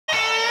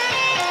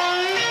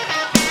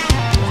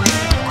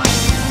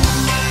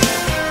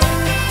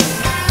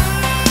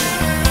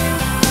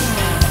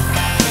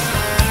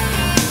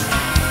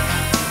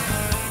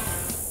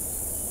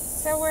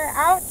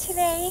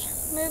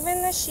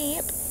moving the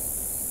sheep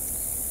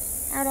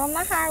out on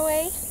the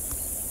highway.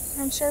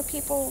 I'm sure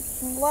people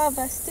love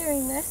us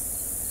doing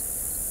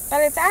this, but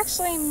it's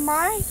actually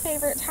my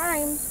favorite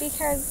time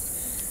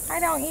because I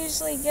don't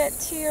usually get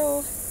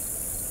to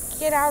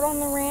get out on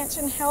the ranch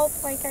and help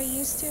like I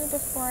used to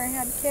before I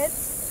had kids.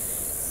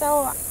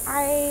 So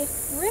I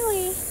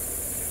really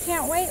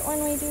can't wait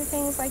when we do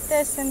things like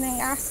this and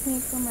they ask me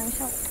for my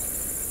help.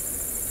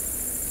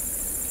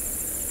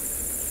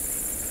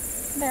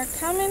 They're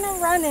coming a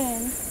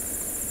running.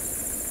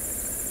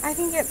 I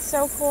think it's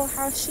so cool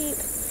how sheep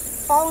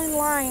fall in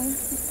line.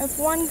 If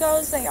one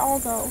goes, they all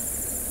go.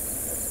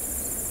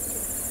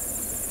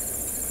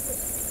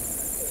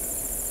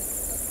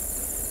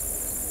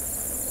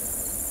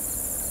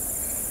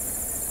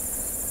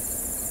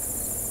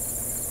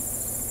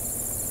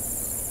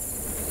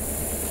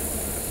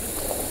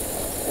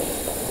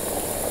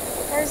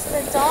 There's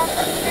the dog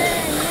feeder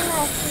and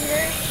mineral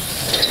feeder.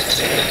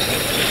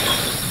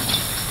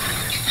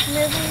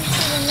 Moving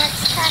to the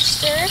next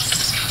pasture.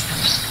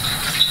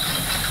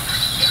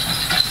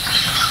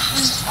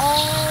 And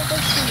all the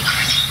sheep.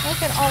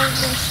 Look at all of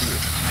those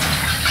sheep.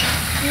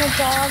 And the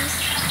dogs.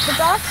 The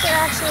dogs are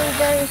actually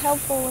very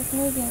helpful with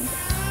moving.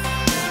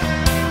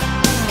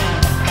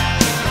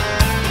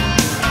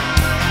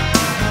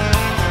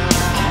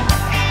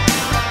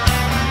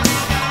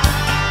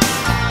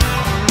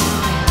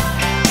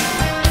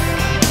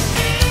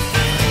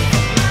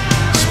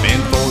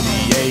 Spent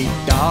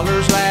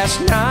 $48 last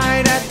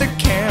night at the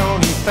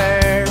county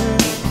fair.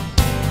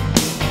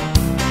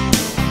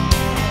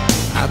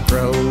 I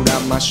throwed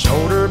out my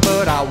shoulder,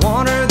 but I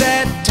want her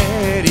that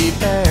teddy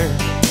bear.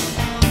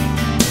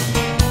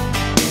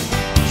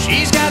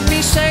 She's got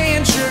me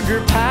saying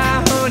sugar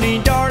pie, honey,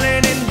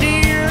 darling, and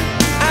dear.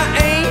 I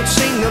ain't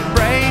seen the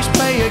Braves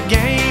play a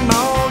game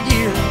all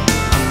year.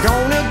 I'm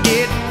gonna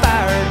get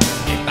fired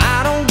if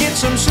I don't get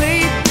some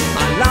sleep.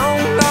 My long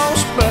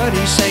lost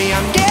buddies say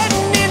I'm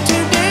getting in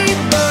too deep,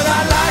 but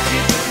I like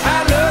it,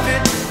 I love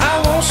it, I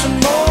want some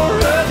more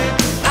of it.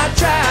 I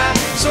try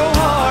so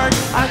hard,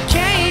 I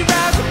can't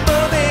rise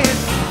above it.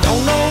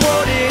 Don't know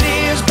what it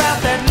is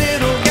about that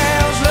little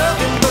gal's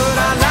loving, but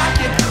I like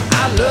it,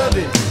 I love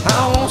it,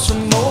 I want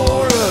some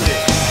more of it.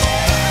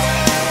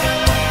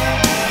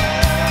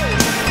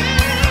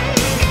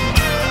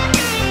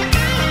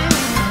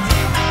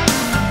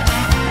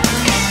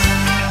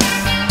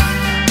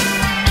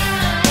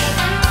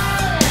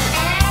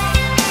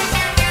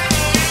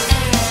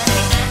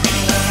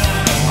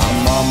 My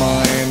mama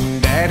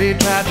and daddy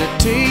tried to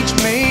teach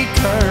me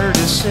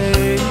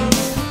courtesy,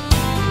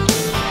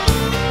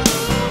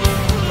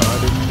 but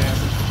it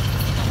never.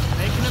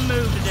 Making a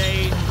move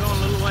today. We're going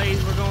a little ways.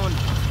 We're going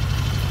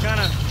kind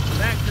of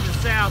back to the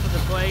south of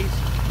the place.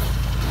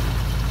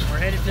 We're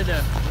headed to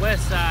the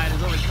west side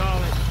is what we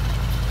call it.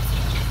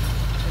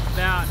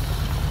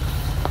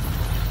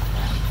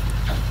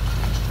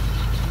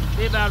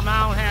 It's about a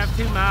mile and a half,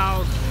 2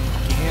 miles.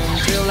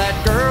 Until that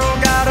girl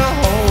got a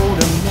hold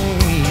of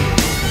me.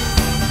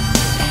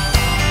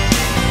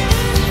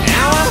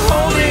 Now I'm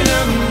holding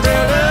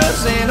umbrellas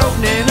and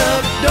opening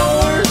up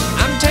doors.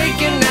 I'm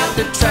taking out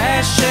the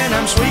trash and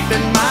I'm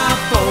sweeping my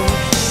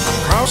floors. I'm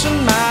crossing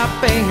my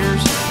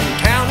fingers and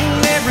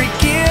counting every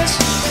kiss,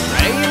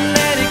 praying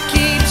that it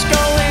keeps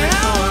going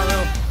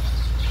on.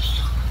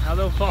 How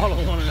they'll follow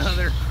one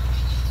another.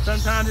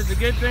 Sometimes it's a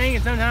good thing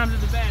and sometimes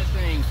it's a bad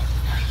thing.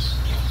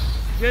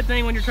 Good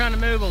thing when you're trying to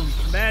move them.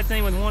 Bad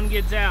thing when one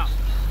gets out.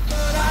 But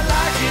I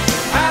like it,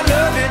 I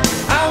love it,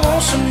 I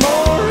want some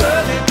more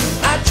of it.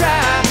 I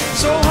try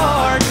so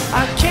hard,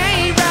 I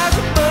can't rise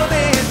above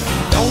it.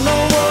 Don't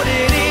know what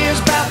it is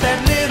about that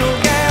little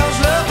gal's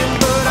loving,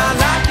 but I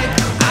like it,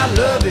 I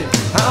love it,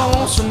 I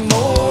want some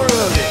more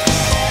of it.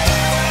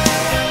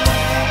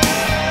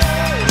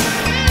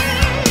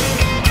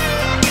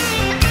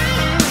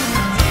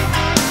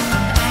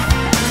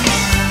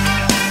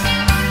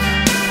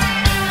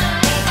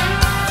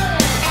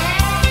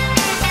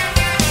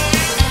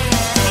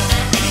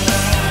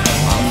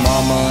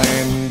 Mama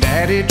and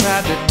Daddy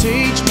tried to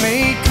teach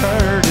me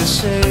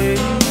courtesy,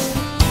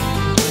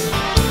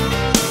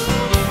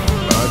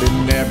 but it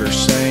never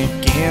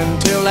sank in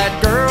till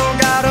that girl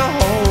got a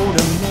hold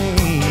of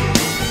me.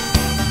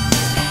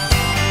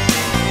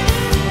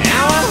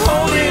 Now I'm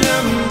holding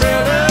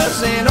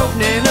umbrellas and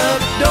opening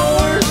up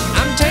doors.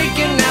 I'm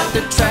taking out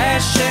the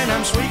trash and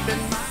I'm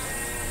sweeping my...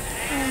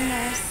 And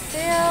they're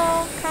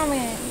still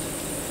coming.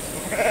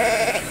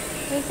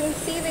 We can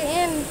see the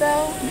end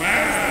though.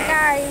 There's the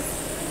guys.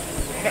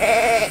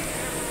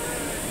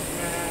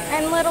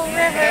 And little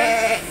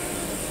River.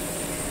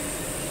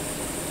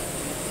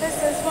 This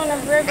is one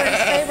of River's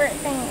favorite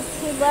things.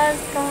 He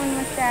loves going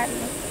with Daddy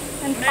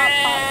and Pop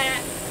Pop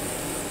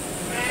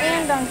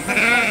and Uncle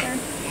River.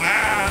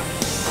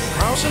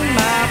 Crossing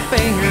my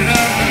fingers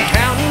and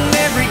counting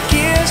every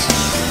kiss,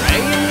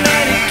 praying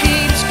that it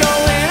keeps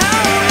going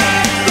on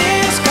like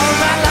this. 'Cause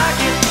I like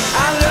it,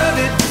 I love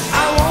it,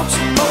 I want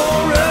some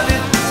more of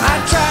it.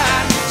 I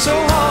try so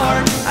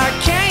hard, I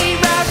can't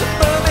rise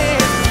above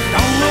it.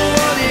 Don't know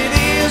what it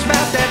is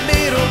about that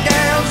little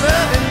gal's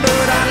loving,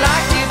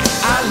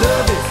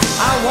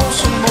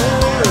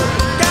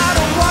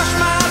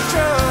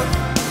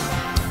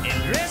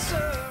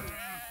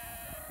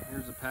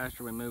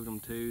 pasture we moved them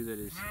to that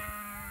is,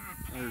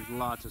 there's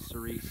lots of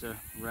Sericea,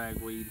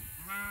 ragweed,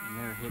 and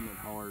they're hitting it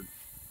hard.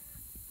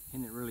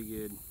 Hitting it really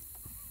good.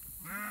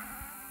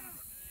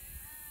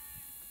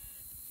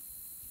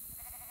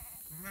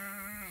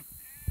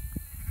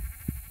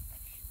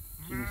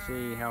 You can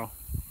see how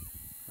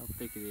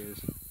thick it is,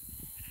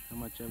 how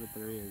much of it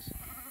there is.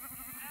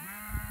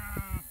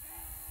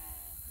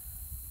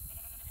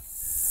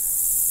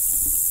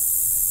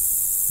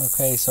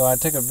 Okay, so I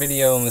took a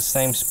video in the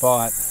same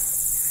spot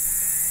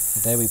the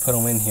day we put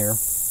them in here,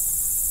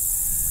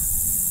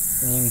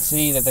 and you can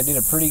see that they did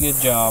a pretty good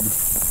job.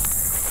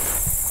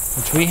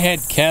 Which we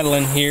had cattle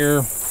in here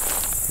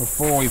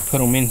before we put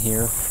them in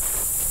here.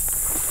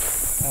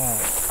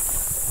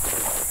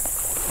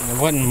 There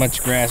wasn't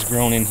much grass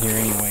grown in here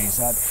anyways.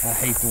 I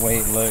hate the way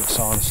it looks,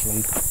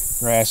 honestly,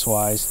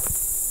 grass-wise.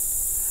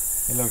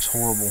 It looks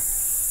horrible.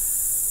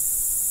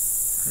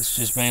 It's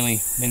just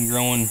mainly been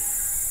growing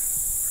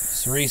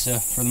Sericea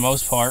for the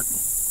most part,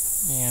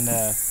 and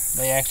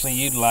they actually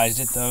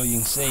utilized it, though. You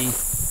can see,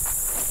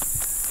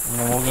 and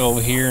then we'll go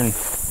over here and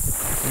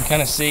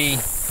kind of see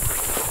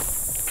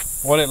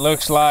what it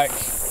looks like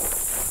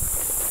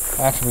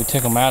after we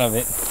took them out of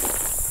it.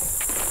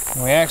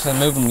 And we actually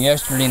moved them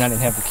yesterday, and I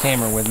didn't have the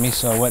camera with me,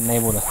 so I wasn't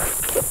able to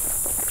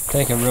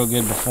take a real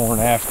good before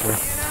and after.